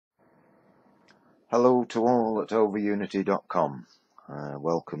Hello to all at overunity.com.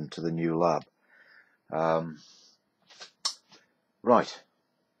 Welcome to the new lab. Right,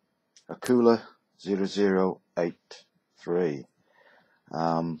 Akula0083.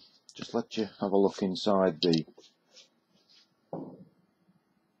 Just let you have a look inside the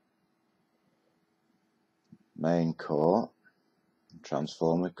main core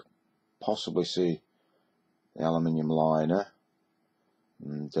transformer. Possibly see the aluminium liner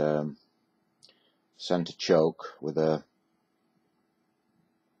and center choke with a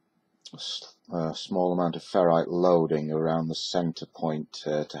small amount of ferrite loading around the center point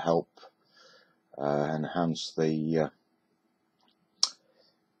to help enhance the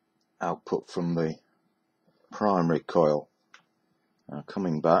output from the primary coil.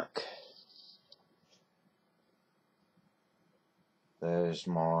 Coming back, there's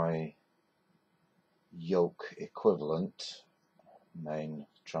my yoke equivalent main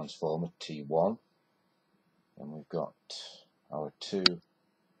transformer T1, and we've got our two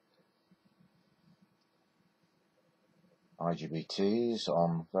IGBTs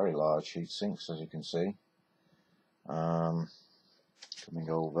on very large heat sinks, as you can see. Coming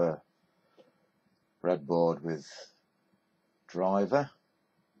over, breadboard with driver,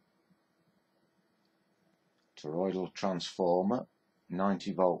 toroidal transformer,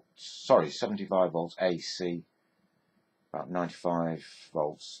 75 volts AC, about 95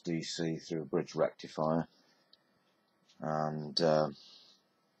 volts DC through a bridge rectifier. And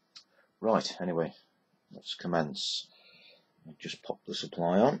right, anyway, let's commence. I'll just pop the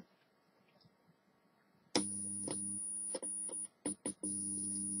supply on.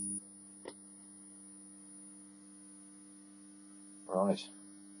 Right,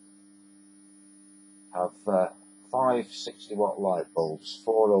 have 5 60-watt light bulbs,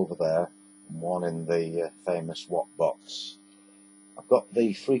 4 over there and 1 in the famous watt box. I've got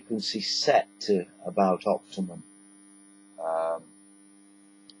the frequency set to about optimum,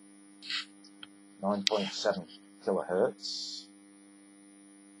 9.7 kilohertz.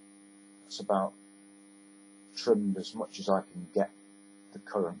 It's about trimmed as much as I can get the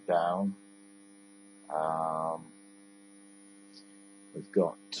current down. We've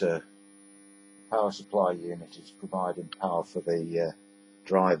got power supply unit is providing power for the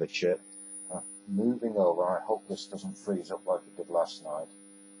driver chip. Moving over, I hope this doesn't freeze up like it did last night.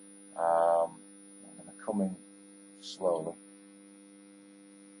 I'm going to come in slowly.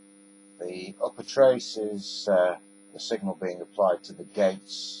 The upper trace is the signal being applied to the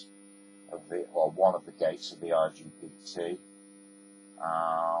gates of the, or one of the gates of the IGBT.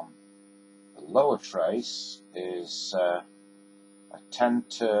 The lower trace is a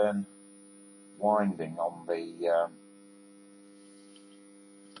 10-turn winding on the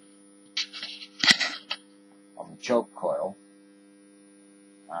choke coil,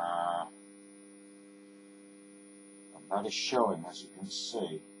 and that is showing, as you can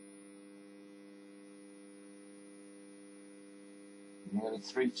see, nearly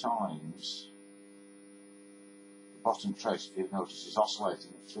 3 times the bottom trace, if you notice, is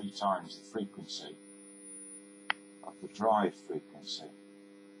oscillating at 3 times the frequency of the drive frequency.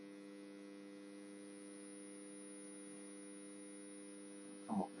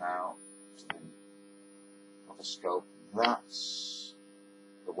 Come up now to the other scope. That's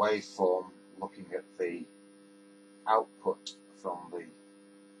the waveform looking at the output from the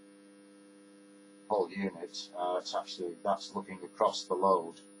whole unit. It's actually, that's looking across the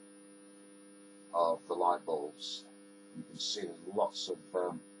load of the light bulbs. You can see there's lots of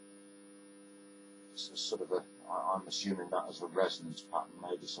it's a sort of a, I'm assuming that as a resonance pattern.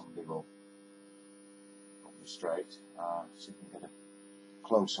 Maybe somebody will put me straight. So you can get a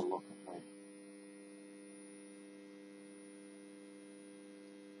closer look at me.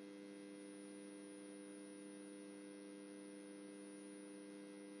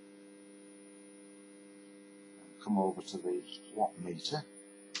 Come over to the watt meter.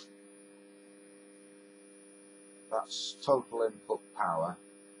 That's total input power,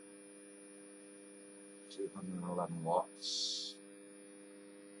 211 watts.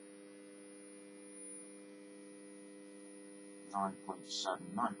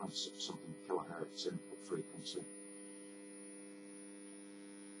 9.6 something kilohertz input frequency.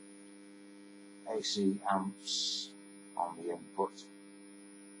 AC amps on the input,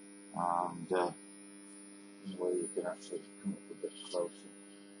 and where you can actually come up a bit closer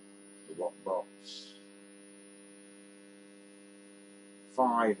to the watt box.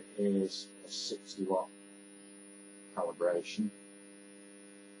 5 is a 60-watt calibration,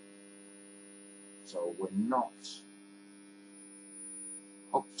 so we're not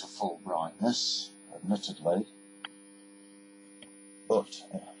up to full brightness, admittedly, but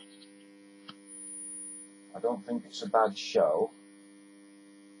I don't think it's a bad show,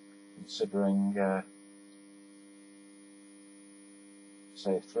 considering,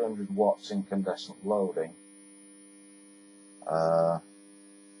 say, 300 watts incandescent loading,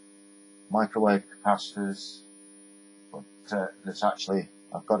 microwave capacitors, but there's actually,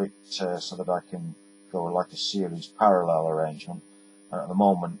 I've got it so that I can go like a series parallel arrangement, and at the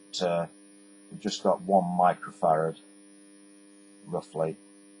moment we've just got 1 microfarad roughly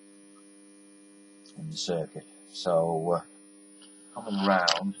in the circuit. So coming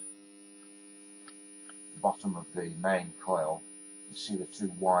round the bottom of the main coil, you see the 2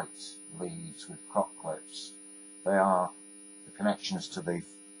 white leads with crop clips. They are the connections to the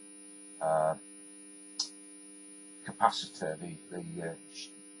capacitor, the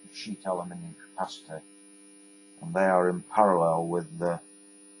sheet aluminium capacitor, and they are in parallel with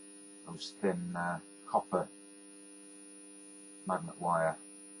those thin copper magnet wire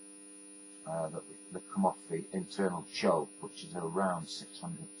that come off the internal choke, which is around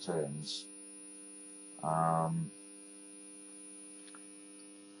 600 turns. I'll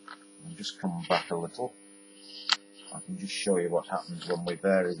just come back a little. I can just show you what happens when we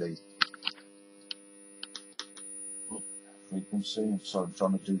vary the frequency. So I'm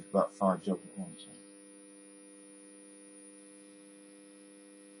trying to do about 5 jobs at once.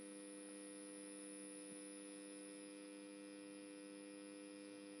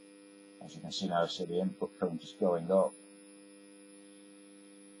 As you can see now, so the input current is going up.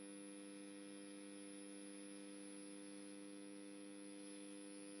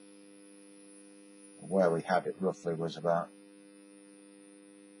 Where we had it roughly was about,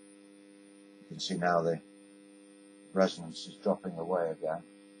 you can see now the resonance is dropping away again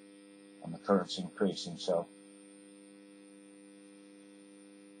and the current's increasing, so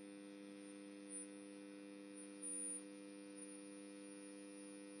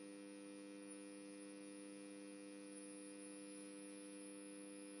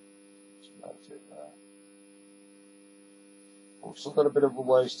that's about it there. We've still got a bit of a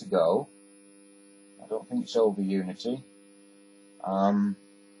ways to go. I don't think it's over unity.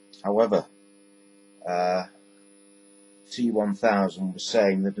 However, T1000 was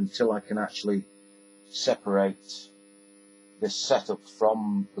saying that until I can actually separate this setup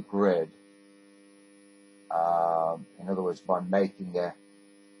from the grid, in other words, by making an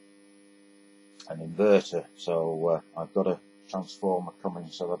inverter, so I've got a transformer coming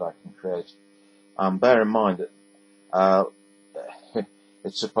so that I can create. Bear in mind that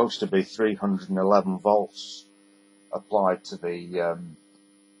it's supposed to be 311 volts applied to the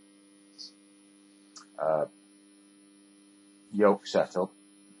yoke setup,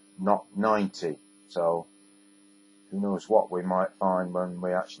 not 90. So who knows what we might find when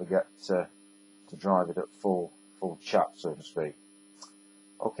we actually get to drive it at full chat, so to speak.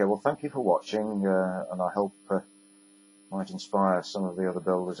 Okay, well, thank you for watching, and I hope might inspire some of the other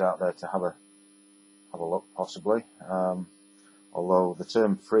builders out there to have a look, possibly. Although the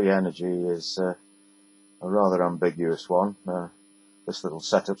term free energy is a rather ambiguous one. This little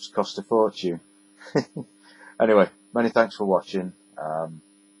setup's cost a fortune. Anyway, many thanks for watching.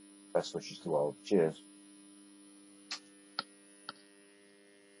 Best wishes to all. Cheers.